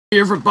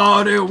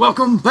Everybody,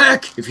 welcome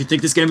back! If you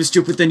think this game is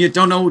stupid, then you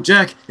don't know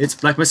Jack. It's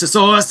Black Mesa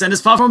Sauce, and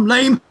it's far from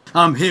lame.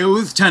 I'm here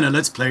with Tanner.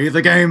 Let's play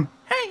the game.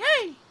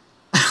 Hey!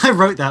 I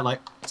wrote that like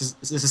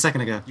just a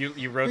second ago.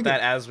 You wrote that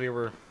as we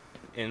were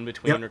in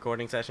between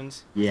recording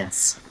sessions?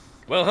 Yes.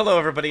 Well, hello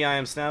everybody, I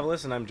am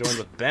Snav, and I'm joined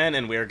with Ben,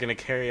 and we are going to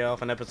carry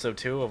off on episode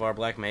 2 of our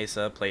Black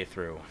Mesa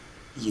playthrough.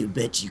 You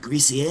bet you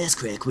greasy ass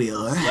crack we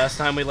are. Last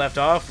time we left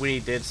off,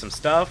 we did some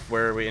stuff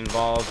where we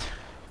involved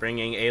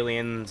bringing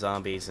alien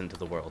zombies into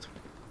the world.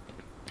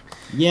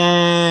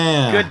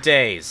 Yeah. Good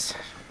days.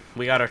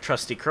 We got our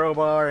trusty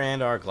crowbar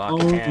and our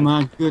Glock in hand. Oh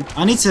my good.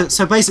 I need to.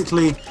 So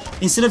basically,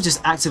 instead of just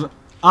active.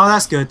 Oh,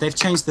 that's good. They've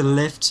changed the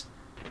lift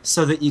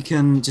so that you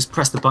can just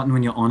press the button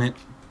when you're on it.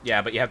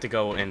 Yeah, but you have to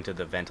go into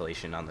the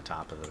ventilation on the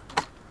top of the.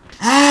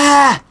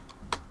 Ah!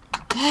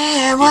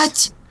 Hey,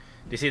 what?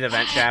 Do you see the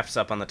vent shafts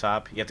up on the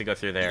top? You have to go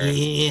through there.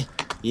 Yeah.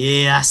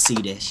 Yeah, I see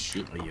that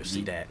shit. Oh, you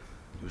see that?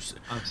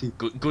 I see.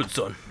 Good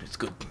son. It's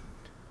good.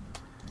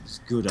 It's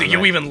good. Do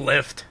you even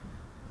lift?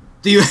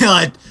 Do you?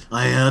 I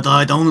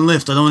don't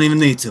lift. I don't even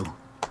need to.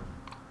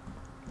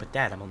 But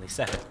Dad, I'm only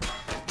 7.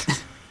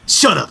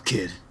 Shut up,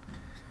 kid.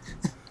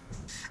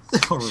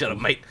 Shut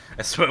up, mate.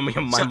 I swear me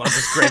on my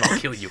mother's grave, I'll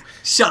kill you.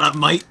 Shut up,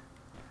 mate.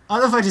 I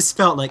don't know if I just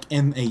spelt like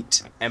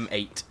M8.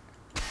 M8.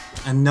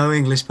 And no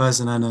English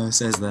person I know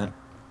says that.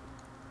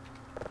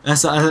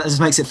 That just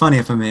makes it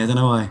funnier for me. I don't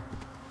know why.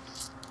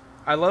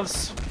 I love.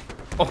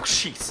 Oh,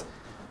 jeez.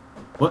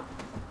 What?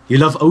 You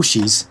love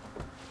Oshis?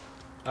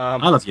 I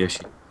love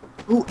Yoshi.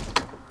 Ooh.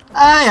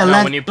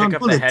 No, when you pick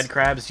up the head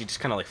crabs, you just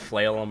kind of like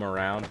flail them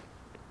around.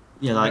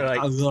 Yeah, like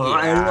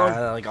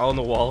like all on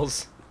the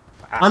walls.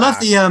 I love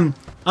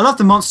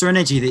the monster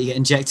energy that you get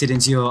injected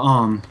into your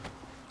arm.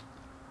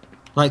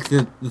 Like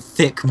the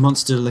thick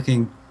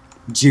monster-looking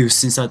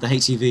juice inside the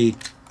HEV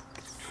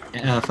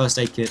first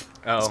aid kit.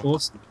 Oh. It's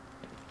awesome.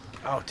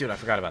 Oh, dude, I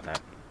forgot about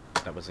that.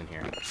 That was in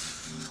here.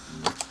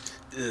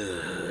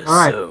 All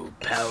right. So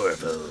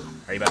powerful.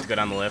 Are you about to go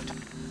down the lift?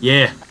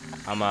 Yeah.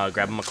 I'm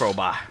grabbing my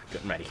crowbar.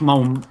 Getting ready. Come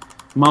on.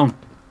 Come on.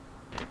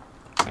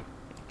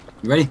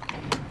 You ready?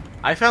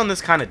 I found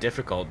this kind of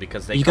difficult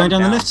because they. You going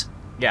down the lift?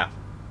 Yeah.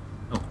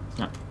 Oh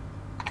no.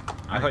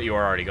 I thought you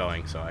were already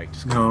going, so I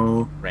just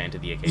ran to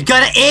the occasion. You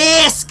gotta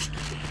ask.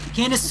 You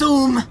can't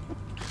assume.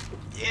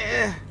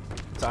 Yeah.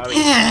 Sorry.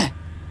 Yeah.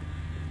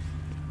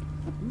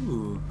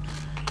 Ooh.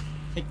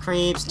 Hey,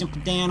 crabs,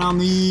 jumping down on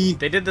me.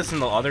 They did this in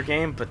the other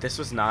game, but this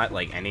was not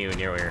like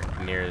anywhere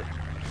near.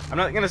 I'm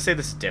not gonna say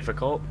this is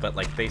difficult, but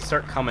like they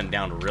start coming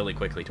down really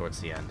quickly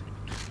towards the end,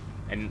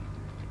 and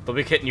they'll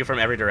be hitting you from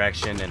every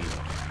direction. And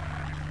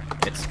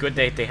it's good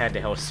that they had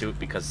to help suit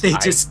because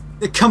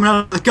they're coming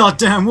out of the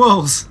goddamn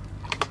walls.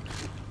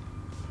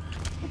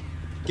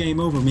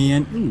 Game over,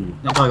 man. Ooh,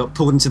 that guy got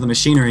pulled into the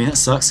machinery. That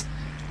sucks.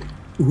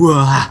 Ooh,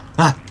 ah.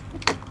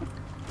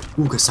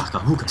 Hooga saka,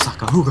 hooga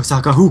saka, hooga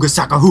saka, hooga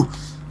saka, hoo.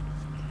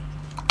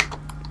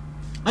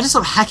 I just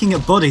love hacking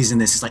at bodies in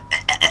this. It's like.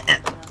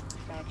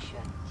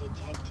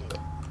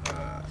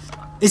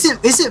 Is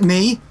it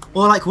me?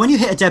 Or like when you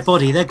hit a dead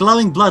body, their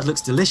glowing blood looks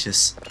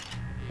delicious.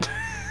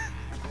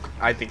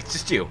 I think it's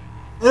just you.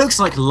 It looks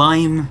like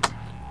lime.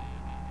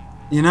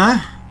 You know?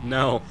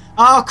 No.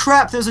 Oh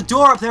crap, there's a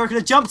door up there I could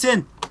have jumped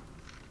in.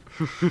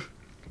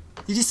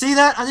 Did you see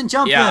that? I didn't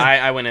jump there. Yeah,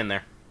 I went in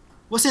there.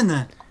 What's in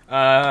there?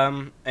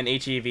 An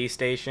HEV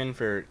station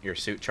for your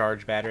suit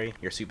charge battery,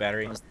 your suit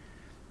battery.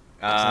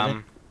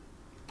 I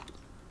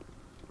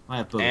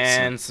have bullets.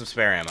 And some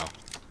spare ammo.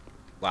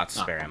 Lots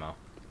of spare ammo.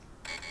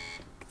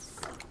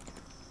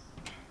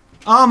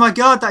 Oh my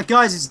god, that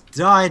guy just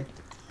died.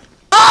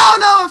 Oh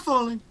no, I'm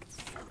falling.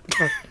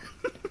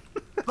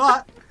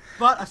 but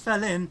I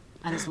fell in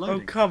and it's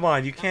loading. Oh come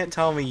on, you can't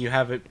tell me you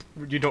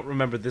don't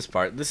remember this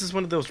part. This is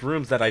one of those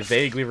rooms that I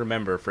vaguely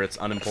remember for its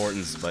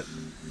unimportance, but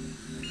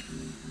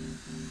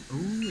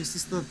ooh, is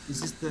this the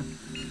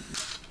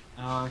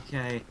oh,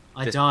 okay.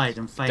 I died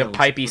and failed. The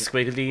pipey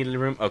squiggly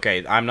room?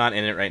 Okay, I'm not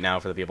in it right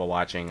now for the people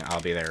watching. I'll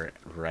be there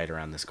right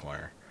around this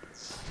corner.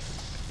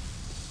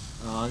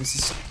 Oh, this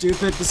is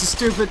stupid. This is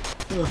stupid.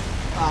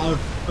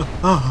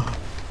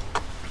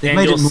 And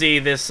you'll see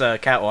this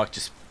catwalk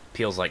just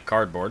peels like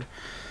cardboard.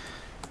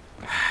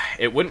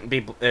 It wouldn't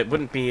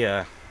be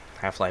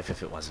Half-Life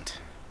if it wasn't.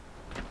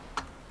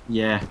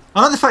 Yeah.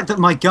 I like the fact that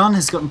my gun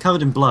has gotten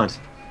covered in blood.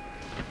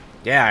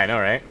 Yeah, I know,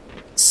 right?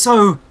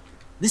 So,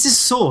 this is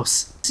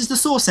Source. This is the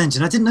Source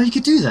engine. I didn't know you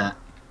could do that.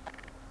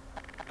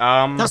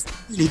 That's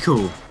really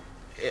cool.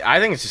 I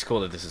think it's just cool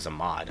that this is a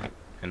mod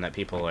and that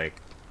people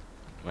like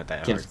with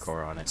that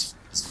hardcore on it.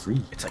 It's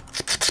free. It's like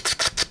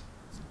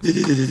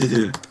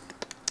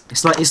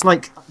it's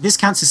like this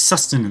counts as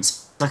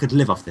sustenance. I could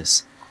live off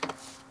this.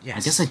 Yes. I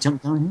guess I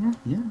jumped down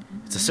here. Yeah.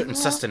 It's a certain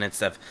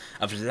sustenance of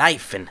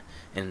life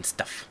and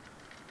stuff.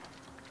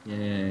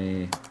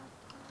 Yay.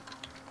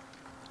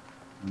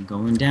 I'm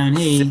going down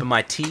here. Sipping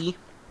my tea,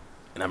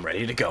 and I'm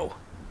ready to go.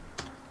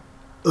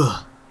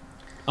 Ugh.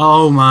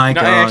 Oh my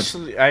god.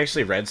 I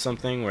actually read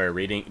something where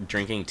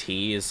drinking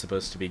tea is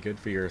supposed to be good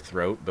for your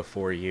throat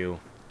before you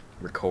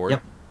record.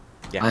 Yep.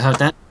 Yeah. I heard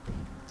that.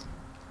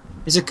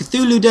 It's a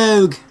Cthulhu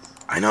dog.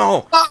 I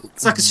know. Oh,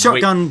 it's like a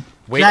shotgun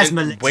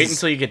plasma. Wait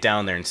until you get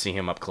down there and see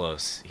him up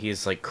close.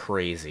 He's like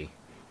crazy.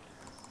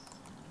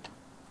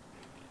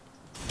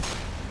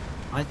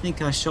 I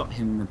think I shot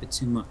him a bit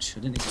too much.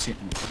 I didn't need to shoot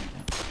him.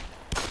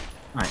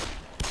 Right.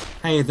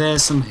 Hey,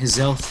 there's some his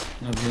health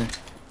over here.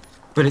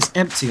 But it's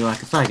empty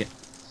like a faggot.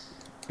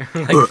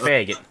 Like a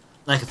faggot.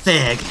 Like a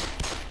fag.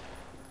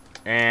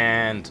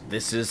 And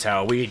this is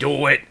how we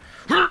do it.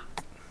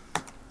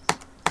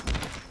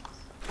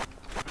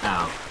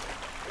 Ow.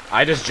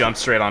 I just jumped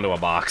straight onto a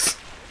box.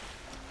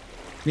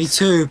 Me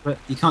too, but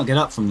you can't get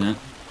up from there.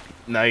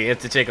 No, you have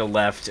to take a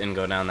left and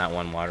go down that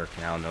one water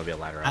canal and there'll be a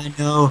ladder up. I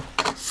know.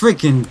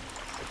 Freaking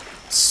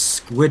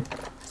squid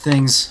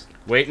things.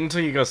 Wait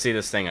until you go see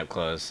this thing up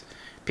close.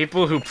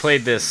 People who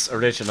played this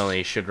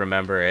originally should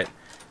remember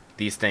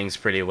these things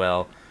pretty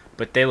well,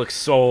 but they look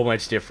so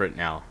much different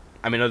now.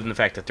 I mean, other than the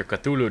fact that they're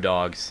Cthulhu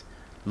dogs.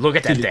 Look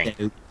at that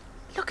thing.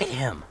 Look at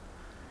him.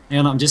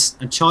 And I'm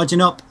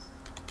charging up.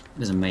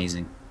 It is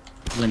amazing.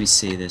 Let me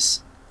see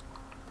this.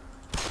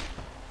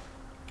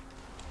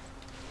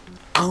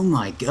 Oh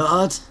my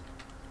god.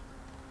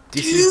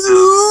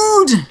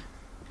 Dude!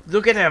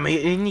 Look at him.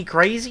 Isn't he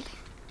crazy?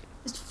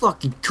 It's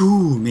fucking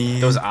cool, man.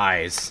 Those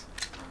eyes.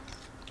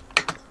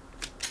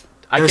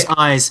 Those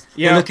eyes.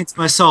 Yeah. They look into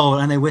my soul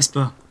and they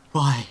whisper,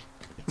 why?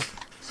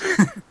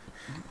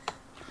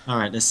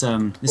 Alright, let's go or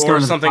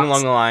into something the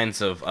along the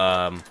lines of,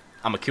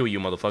 I'ma kill you,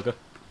 motherfucker.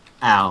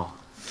 Ow.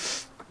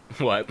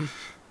 What?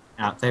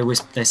 Ow.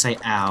 They say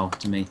ow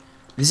to me.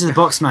 This is the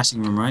box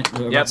smashing room, right?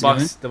 Yep,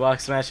 the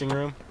box smashing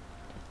room.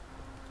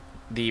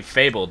 The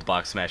fabled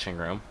box smashing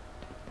room.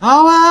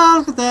 Oh wow,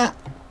 look at that.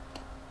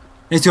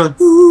 It's going,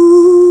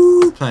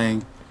 ooh,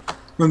 playing.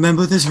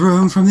 Remember this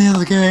room from the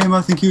other game?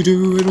 I think you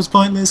do. It was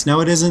pointless. No,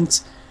 it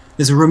isn't.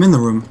 There's a room in the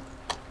room.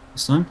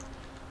 This time.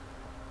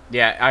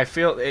 Yeah, I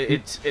feel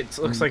it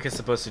looks like it's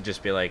supposed to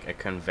just be like a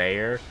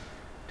conveyor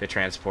to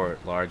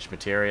transport large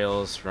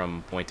materials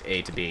from point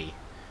A to B.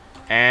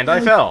 And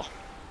I fell.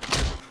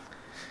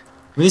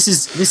 This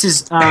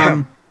is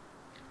well,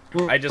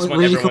 I just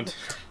want everyone to,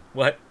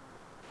 what?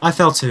 I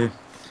fell too.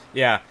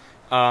 Yeah.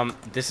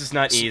 This is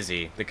not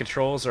easy. The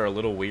controls are a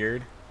little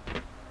weird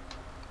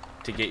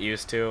to get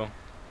used to.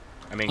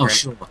 I mean,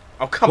 sure.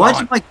 Oh, come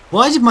on.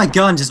 Why did my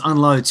gun just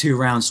unload 2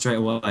 rounds straight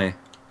away?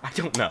 I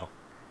don't know.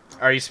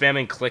 Are you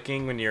spamming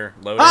clicking when you're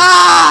loading?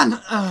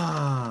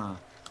 Ah!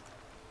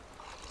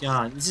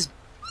 God, this is...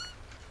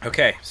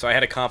 Okay, so I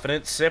had a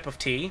confident sip of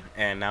tea,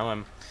 and now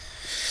I'm...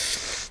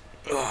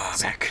 Oh,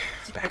 back.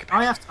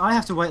 I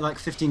have to wait like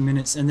 15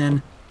 minutes and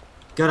then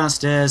go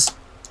downstairs,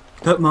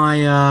 put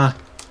my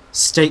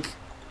steak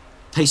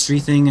pastry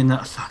thing in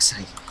the... Oh, fuck's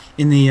sake.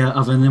 In the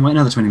oven, and then wait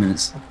another 20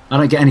 minutes. I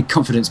don't get any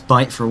confidence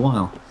bite for a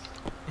while.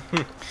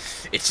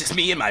 It's just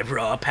me and my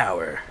raw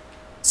power.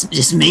 It's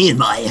just me and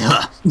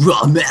my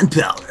raw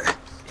manpower.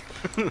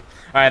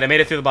 Alright, I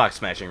made it through the box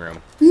smashing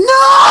room.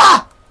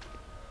 No!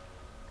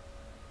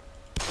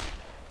 Do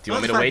you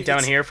want me to wait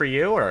down here for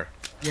you, or...?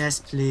 Yes,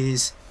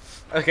 please.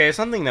 Okay,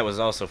 something that was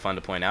also fun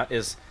to point out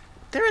is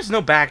there is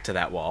no back to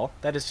that wall.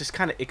 That is just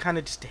kind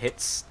of just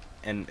hits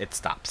and it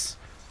stops.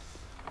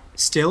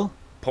 Still?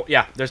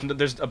 Yeah,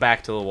 there's a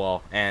back to the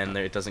wall, and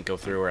it doesn't go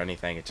through or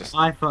anything. It just...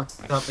 I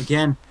fucked up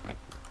again.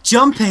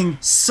 Jumping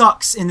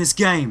sucks in this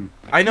game.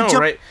 I know,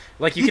 right?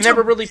 Like, you can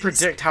never really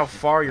predict how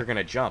far you're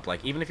gonna jump.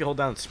 Like, even if you hold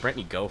down sprint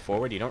and you go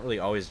forward, you don't really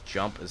always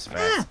jump as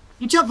fast. Yeah,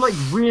 you jump like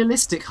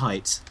realistic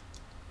height.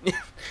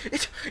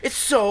 It's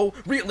so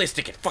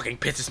realistic, it fucking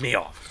pisses me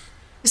off.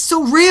 It's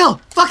so real!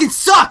 Fucking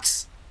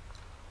sucks!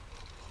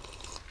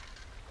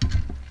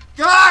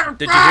 God!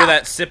 Did you hear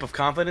that sip of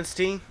confidence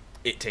tea?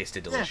 It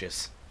tasted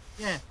delicious.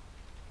 Yeah,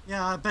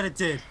 I bet it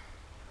did.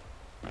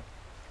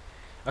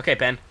 Okay,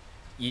 Ben.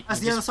 That's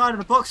the other side of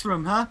the box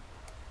room, huh?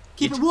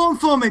 Keep it warm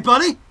for me,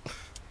 buddy!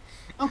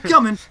 I'm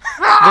coming!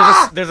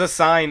 There's a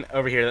sign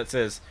over here that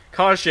says,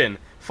 "Caution,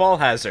 fall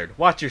hazard,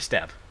 watch your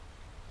step."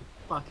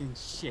 Fucking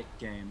shit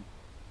game.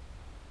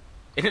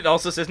 And it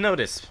also says,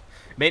 "Notice,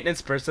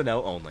 maintenance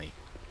personnel only."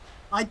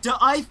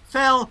 I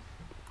fell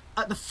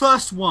at the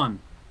first one.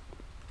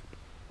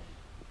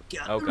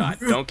 Oh god,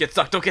 don't get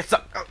stuck, don't get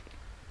stuck! Oh.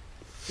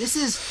 This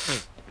is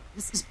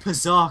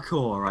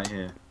Pizzarcore right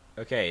here.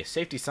 Okay,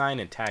 safety sign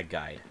and tag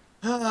guide.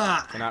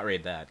 Cannot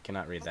read that.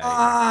 Cannot read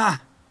that.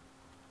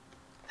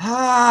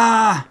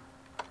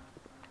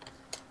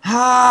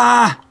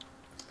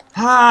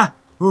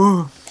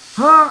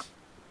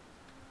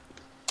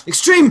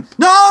 Extreme!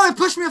 No! It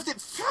pushed me off the...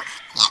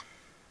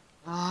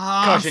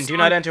 Caution, do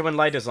not enter when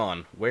light is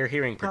on. Wear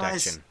hearing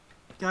protection.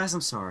 Guys,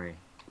 I'm sorry.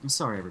 I'm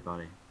sorry,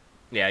 everybody.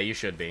 Yeah, you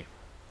should be.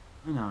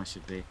 I know I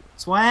should be.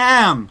 That's why I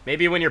am!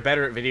 Maybe when you're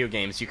better at video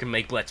games, you can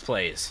make Let's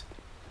Plays.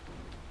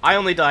 I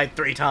only died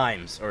 3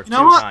 times, or 2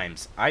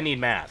 times. I need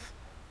math.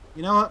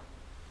 You know what?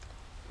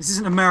 This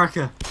isn't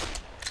America.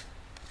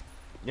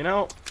 You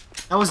know...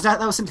 That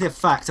was simply a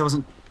fact. I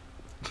wasn't...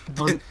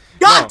 God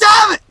No.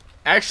 damn it!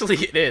 Actually,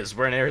 it is.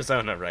 We're in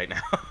Arizona right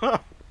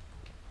now.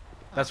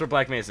 That's where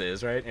Black Mesa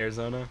is, right?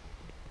 Arizona?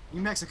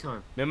 New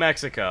Mexico. New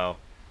Mexico.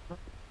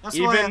 That's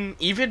why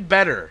Even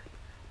better.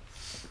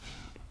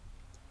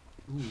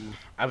 Ooh.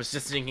 I was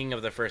just thinking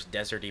of the first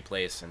deserty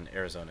place in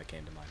Arizona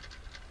came to mind.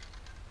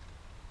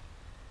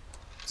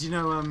 Do you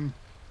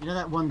know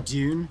that one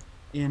dune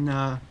in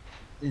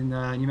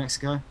New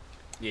Mexico?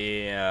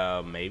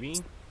 Yeah,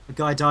 maybe. The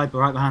guy died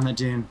right behind that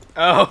dune.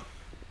 Oh,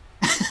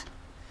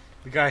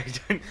 the guy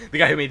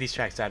who made these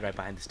tracks died right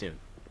behind this dune.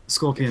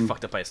 Scorpion.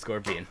 Fucked up by a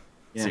scorpion.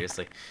 Yeah.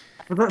 Seriously.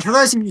 For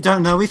those of you who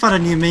don't know, we've had a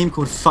new meme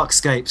called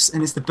Fuckscapes,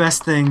 and it's the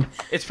best thing.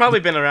 It's probably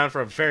been around for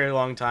a very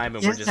long time,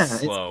 and we're just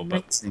slow.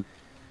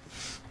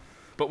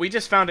 But we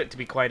just found it to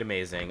be quite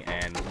amazing,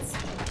 and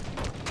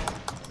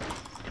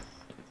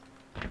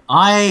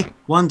I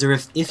wonder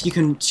if you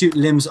can shoot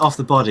limbs off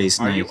the bodies.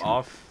 Are you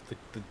off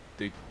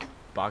the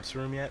box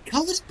room yet?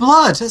 Covered in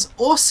blood. That's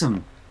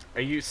awesome.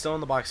 Are you still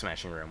in the box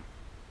smashing room?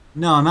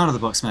 No, I'm out of the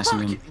box smashing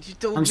room. You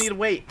don't need to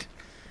wait.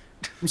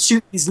 I'm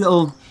shooting these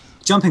little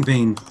jumping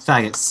bean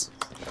faggots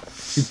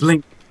who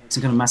blink.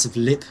 Some kind of massive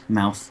lip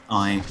mouth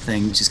eye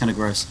thing, which is kind of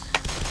gross.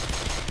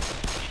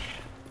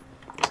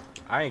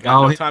 I ain't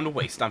got no time to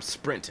waste. I'm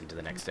sprinting to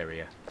the next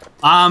area.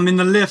 I'm in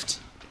the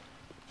lift.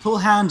 Pull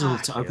handle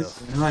to open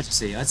an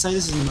emergency. I'd say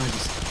this is an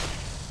emergency.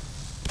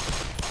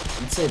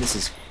 I'd say this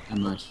is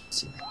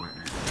emergency right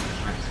now.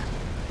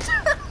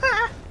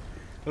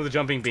 Well, the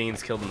jumping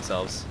beans killed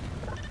themselves.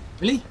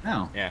 Really?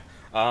 How? Yeah.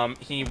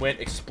 He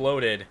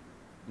exploded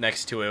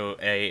next to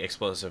a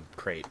explosive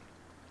crate.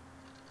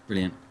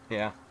 Brilliant.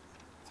 Yeah.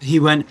 He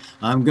went,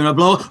 I'm gonna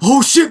blow.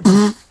 Oh shit!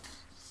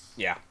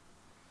 Yeah.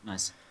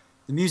 Nice.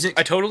 The music.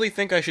 I totally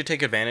think I should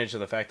take advantage of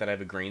the fact that I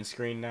have a green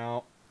screen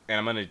now, and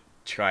I'm gonna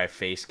try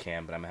face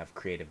cam, but I'm gonna have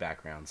creative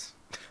backgrounds.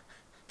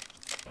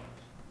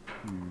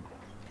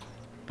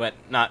 But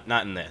not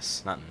in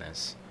this. Not in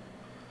this.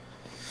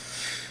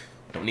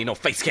 Don't need no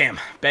face cam.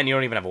 Ben, you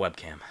don't even have a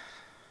webcam.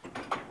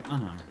 Oh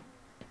no.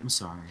 I'm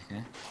sorry,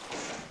 okay?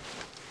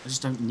 I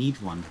just don't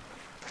need one.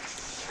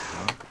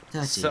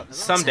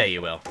 Someday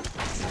you will.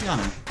 Yeah, I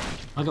know.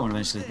 I'll get one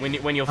eventually.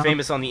 When you're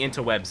famous on the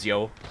interwebs,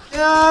 yo.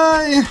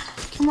 Yeah,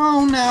 come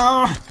on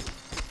now.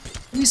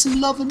 Need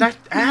some love and that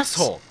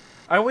asshole.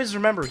 I always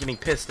remember getting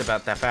pissed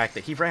about that fact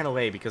that he ran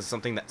away because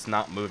something that's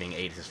not moving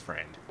ate his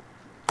friend.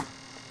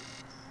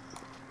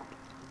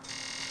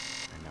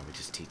 And now we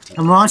just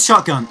Come on,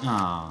 shotgun.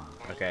 Ah.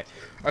 Okay.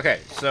 Okay.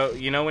 So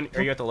you know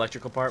are you at the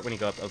electrical part when you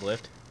go up the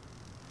lift?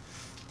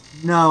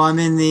 No, I'm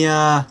in the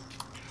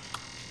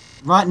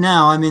right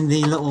now I'm in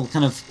the little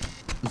kind of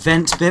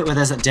vent bit where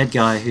there's that dead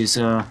guy who's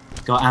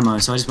got ammo,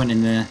 so I just went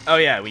in there. Oh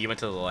yeah, well, you went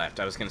to the left.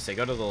 I was gonna say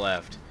go to the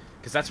left,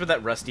 because that's where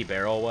that rusty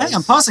barrel was. Hey,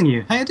 I'm passing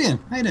you. How you doing?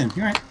 How you doing?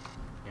 You alright?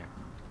 Yeah.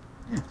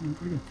 Yeah, I'm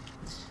pretty good.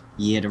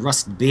 Yeah, the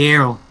rusty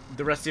barrel.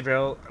 The rusty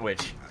barrel,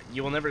 which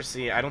you will never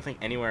see, I don't think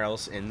anywhere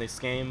else in this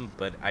game,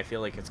 but I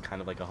feel like it's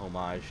kind of like a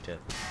homage to.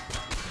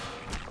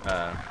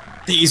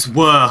 These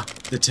were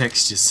the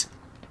textures.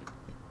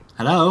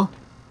 Hello?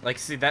 Like,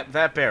 see that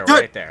barrel Dude,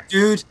 right there.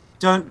 Dude,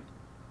 don't.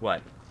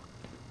 What?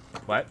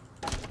 What?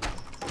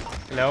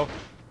 Hello?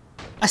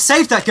 I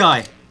saved that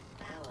guy!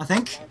 I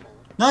think.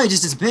 No, he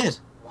just disappeared.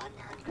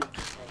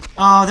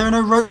 Oh, there are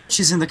no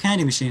roaches in the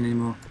candy machine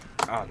anymore.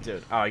 Oh,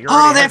 dude. Oh, you're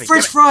Oh, they have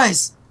French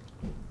fries!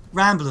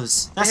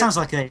 Ramblers. That sounds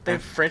like a... They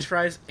have French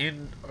fries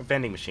in a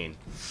vending machine.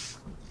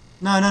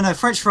 No.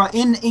 French fry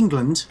in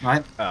England,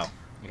 right? Oh,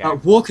 okay.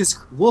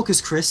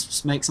 Walker's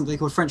Crisps make something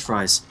called French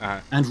fries.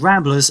 And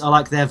Ramblers are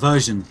like their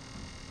version.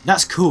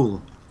 That's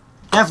cool.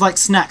 They have like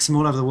snacks from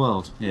all over the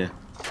world. Yeah.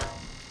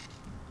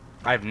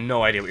 I have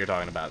no idea what you're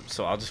talking about,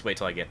 so I'll just wait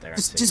till I get there.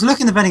 Just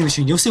look in the vending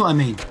machine. You'll see what I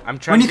mean. I'm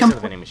trying to get to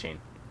the vending machine.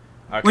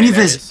 Okay, when you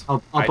visit,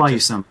 I'll buy you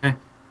some. Okay.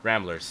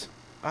 Ramblers.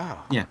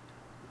 Oh. Yeah.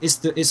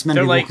 It's meant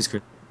to be Walker's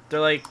Crisps. They're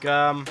like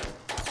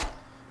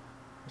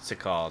what's it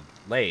called?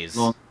 Lays.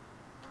 Well,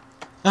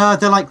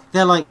 they're like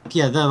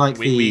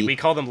we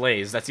call them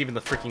Lays. That's even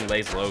the freaking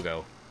Lays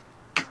logo.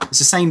 It's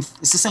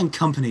the same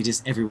company,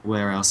 just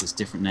everywhere else it's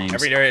different names.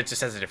 Everywhere it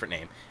just has a different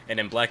name. And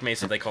in Black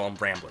Mesa they call them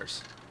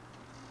Ramblers.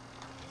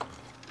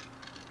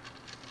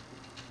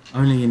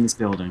 Only in this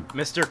building.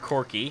 Mr.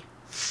 Corky.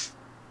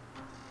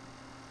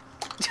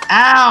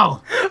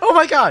 Ow! Oh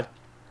my god!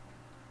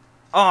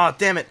 Oh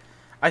damn it!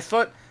 I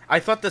thought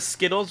the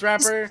Skittles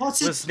wrapper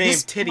was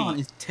named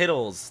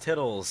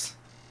Tittles.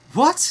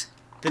 What?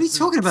 What are you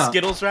talking about?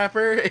 Skittles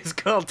wrapper is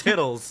called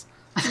Tittles.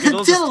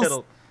 Skittles is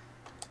Tittle.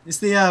 It's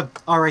the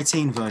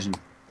R18 version.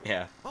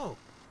 Yeah. Oh,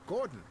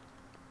 Gordon.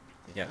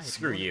 Yeah,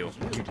 screw you.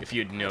 If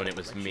you'd known it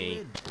was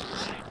me.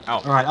 Ow.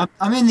 Alright,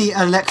 I'm in the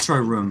electro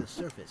room.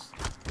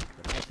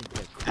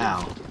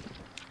 Ow.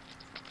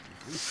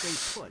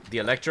 The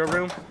electro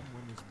room?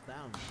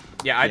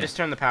 Yeah, I just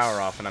turned the power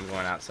off and I'm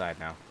going outside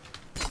now.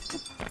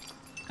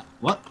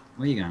 What?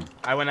 Where are you going?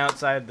 I went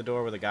outside the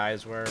door where the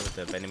guys were with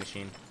the vending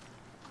machine.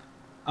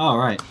 Oh,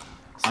 right.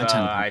 So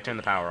I turned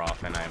the power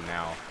off and I'm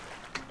now...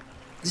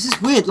 This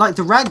is weird. Like,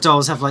 the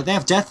ragdolls they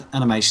have death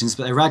animations,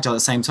 but they ragdoll at the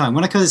same time.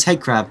 When I killed this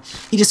head crab,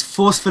 he just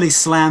forcefully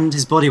slammed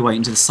his body weight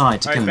into the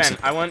side to kill himself.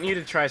 Ben, I want you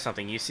to try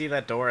something. You see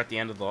that door at the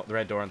end of the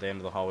red door at the end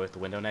of the hallway with the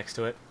window next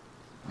to it?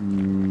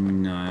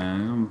 No,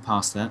 I'm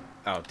past that.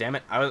 Oh, damn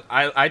it.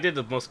 I did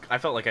the most... I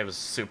felt like I was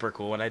super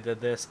cool when I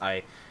did this.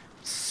 I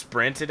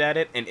sprinted at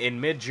it, and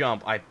in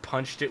mid-jump, I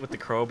punched it with the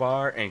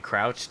crowbar and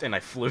crouched, and I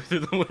flew through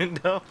the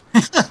window. I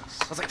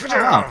was like...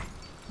 Wow!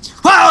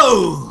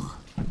 Whoa!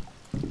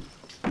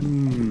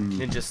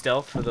 Ninja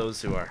stealth for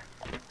those who are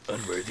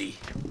unworthy.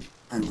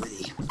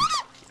 Unworthy.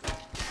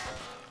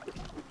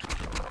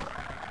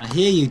 I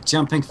hear you,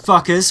 jumping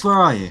fuckers. Where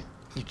are you?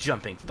 You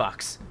jumping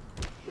fucks.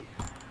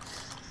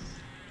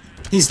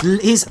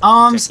 His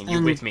arms Taking you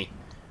and with me.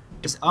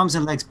 his arms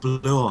and legs blew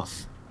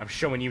off. I'm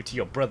showing you to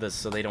your brothers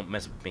so they don't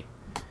mess with me.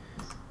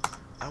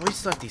 I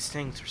always thought these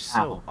things were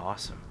so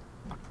awesome.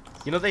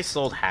 You know they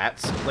sold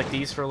hats like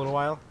these for a little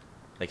while?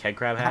 Like head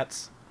crab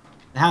hats?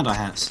 The Hound Eye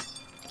hats.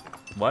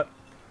 What?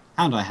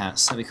 Hound Eye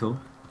hats. That'd be cool.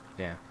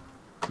 Yeah.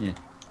 Yeah.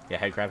 Yeah,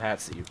 head crab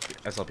hats.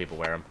 I saw people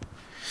wear them.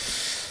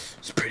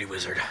 It's pretty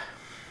wizard.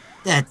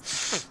 Yeah.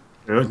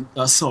 Dude,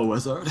 that's so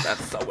wizard.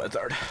 That's so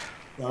wizard.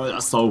 Oh,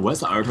 that's so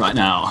wizard right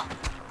now.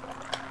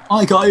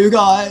 I got you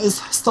guys.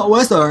 So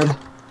wizard.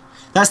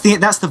 That's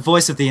the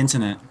voice of the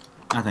internet,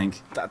 I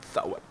think. That's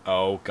so.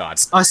 Oh god.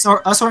 I saw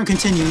him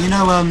continue. You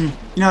know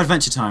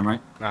Adventure Time,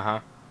 right? Uh-huh.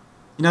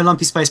 You know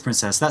Lumpy Space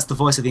Princess. That's the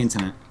voice of the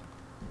internet.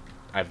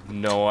 I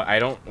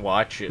don't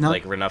watch it No.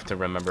 like enough to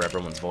remember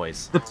everyone's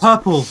voice. The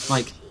purple,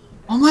 like,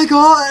 oh my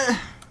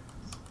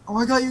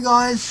god, you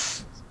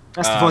guys.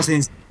 That's the voice of the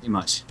internet, pretty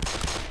much.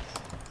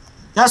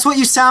 That's what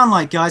you sound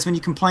like, guys, when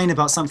you complain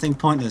about something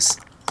pointless.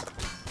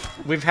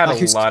 We've had Like, a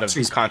whose lot of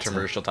country's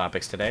controversial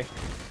topics today.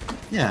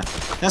 Yeah,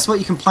 that's what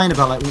you complain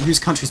about, like, whose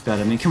country's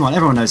better. I mean, come on,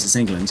 everyone knows it's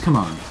England. Come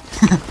on.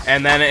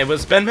 And then it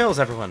was Ben Mills,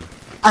 everyone.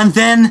 And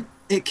then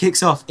it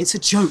kicks off. It's a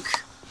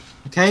joke.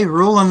 Okay,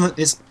 we're all on the.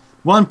 It's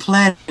one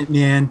planet,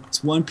 man.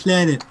 It's one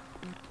planet.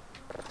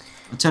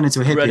 I turned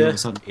into a hippie all of a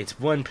sudden. It's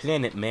one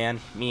planet, man.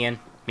 Man.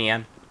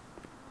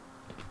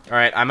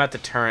 Alright, I'm at the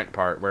turret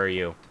part. Where are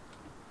you?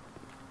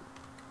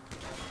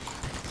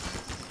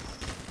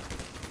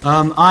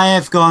 I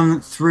have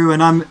gone through,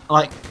 and I'm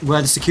like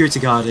where the security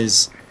guard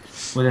is.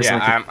 Where there's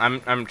Yeah,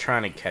 like I'm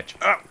trying to catch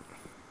up.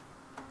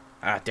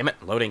 Ah, damn it!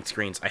 Loading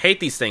screens. I hate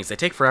these things. They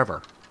take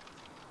forever.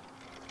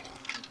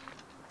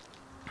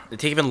 They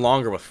take even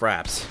longer with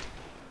fraps.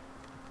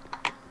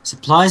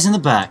 supplies in the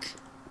back.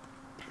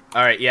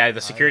 All right, yeah,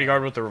 the security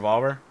guard with the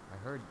revolver. I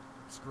heard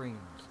screams.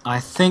 I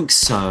think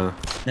so.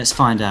 Let's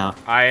find out.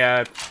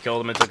 I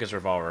killed him and took his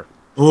revolver.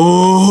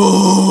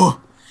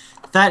 Oh,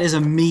 that is a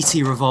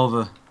meaty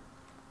revolver.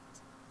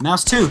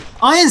 Mouse 2.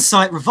 Iron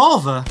sight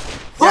revolver.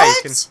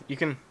 What? Yeah, you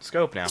can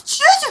scope now. This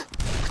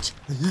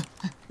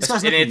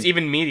guy's And looking it's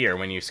even meatier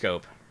when you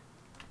scope.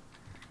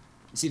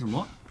 It's even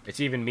what? It's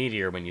even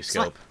meatier when you It's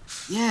like, scope.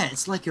 yeah,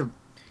 it's like a.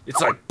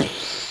 It's like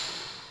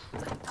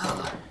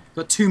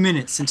Got 2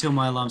 minutes until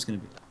my alarm's gonna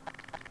beep.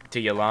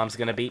 till your alarm's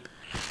gonna beep.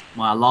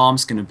 My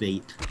alarm's gonna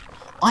beep.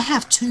 I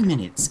have 2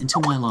 minutes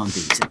until my alarm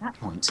beeps. At that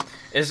point.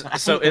 Is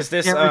think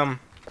this every-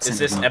 is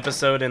this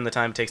episode in the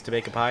time it takes to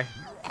bake a pie?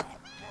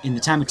 In the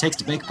time it takes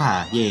to bake a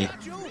pie, yeah.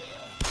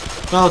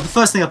 Well, the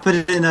first thing I put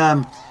it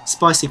in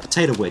spicy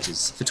potato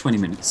wedges for 20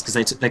 minutes because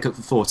they cook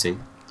for 40,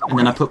 and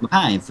then I put my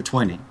pie in for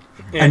 20.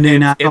 And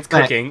then it's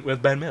back. cooking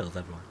with Ben Mills,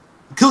 everyone.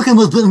 Cooking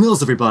with Ben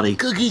Mills, everybody.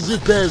 Cookies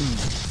with Ben.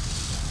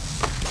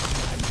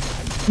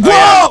 Oh,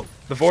 Whoa! yeah.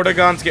 The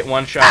Vortigons get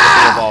one shot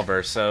with the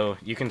revolver, so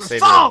you can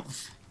save your...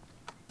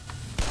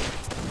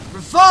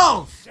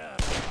 Revolve!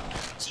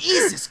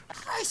 Jesus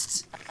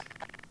Christ!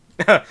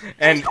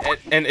 and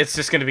it's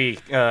just gonna be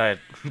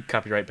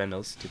copyright Ben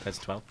Mills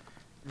 2012.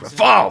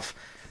 Revolve!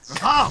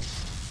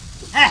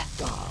 Revolve! Eh!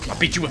 I'll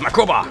beat you with my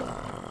crowbar.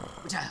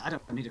 I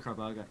don't need a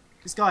crowbar.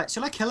 This guy,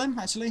 shall I kill him?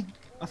 Actually,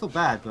 I feel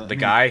bad, but The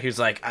guy who's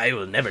like, I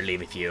will never leave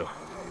with you.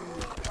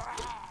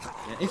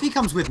 yeah, if he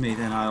comes with me,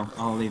 then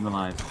I'll leave him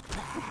alive.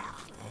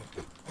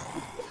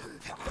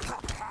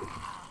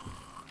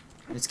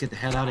 Let's get the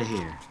hell out of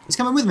here. He's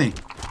coming with me.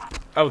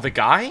 Oh, the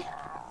guy?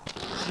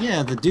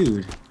 Yeah, the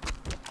dude.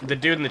 The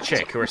dude and the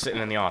chick who are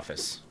sitting in the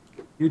office.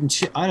 Dude and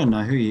shit. I don't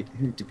know who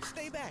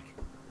Stay back.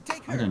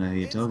 Take I don't know who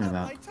you're talking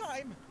about. My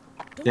time.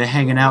 They're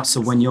hanging out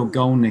so when you're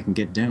gone, they can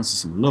get down to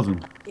some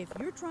loving. If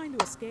you're trying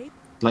to escape,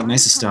 Like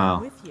Mesa I'm style.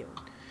 coming with you.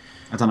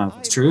 I don't know if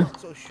it's true.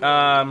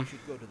 Having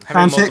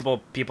Fanfic.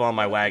 multiple people on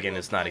my wagon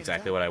is not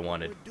exactly what I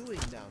wanted.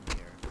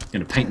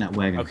 Gonna paint that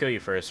wagon. I'll kill you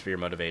first for your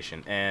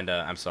motivation, and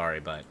I'm sorry,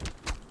 but...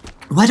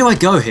 Where do I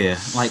go here?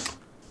 Like,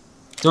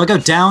 do I go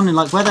down and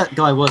like where that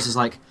guy was is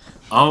like,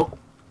 oh,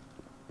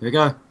 here we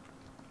go.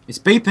 It's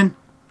beeping.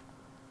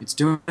 It's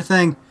doing a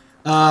thing.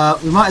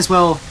 We might as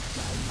well.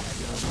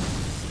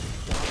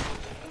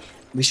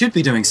 We should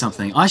be doing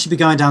something. I should be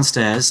going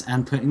downstairs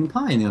and putting the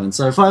pie in the oven.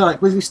 So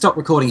if we stop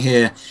recording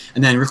here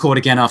and then record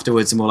again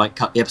afterwards, and we'll like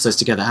cut the episodes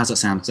together. How's that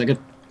sound? Is that good?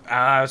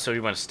 So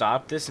you want to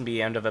stop this and be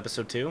the end of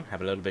episode 2?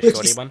 Have a little bit Yes.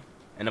 shorty one?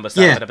 And then we'll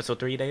start at episode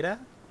 3 later?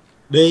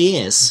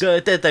 Yes.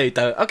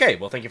 Okay,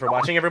 well, thank you for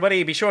watching,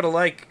 everybody. Be sure to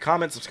like,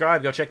 comment,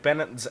 subscribe. Go check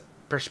Ben's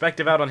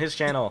perspective out on his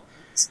channel.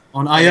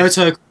 On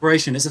Ayoto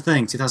Corporation. It's a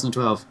thing.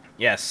 2012.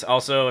 Yes.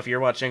 Also, if you're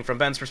watching from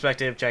Ben's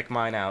perspective, check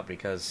mine out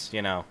because,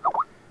 you know,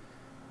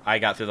 I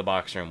got through the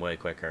box room way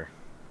quicker.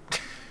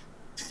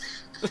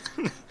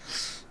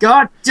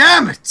 God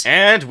damn it!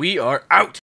 And we are out!